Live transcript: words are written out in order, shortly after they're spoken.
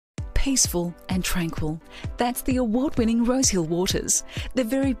peaceful and tranquil. That's the award-winning Rosehill Waters. The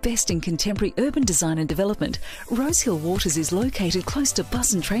very best in contemporary urban design and development, Rosehill Waters is located close to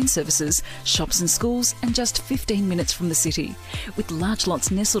bus and train services, shops and schools, and just 15 minutes from the city. With large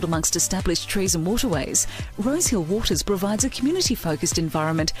lots nestled amongst established trees and waterways, Rosehill Waters provides a community-focused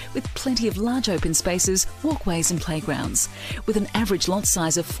environment with plenty of large open spaces, walkways and playgrounds. With an average lot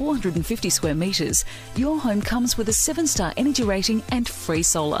size of 450 square metres, your home comes with a 7-star energy rating and free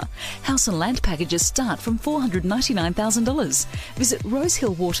solar. House and land packages start from $499,000. Visit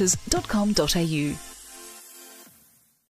rosehillwaters.com.au.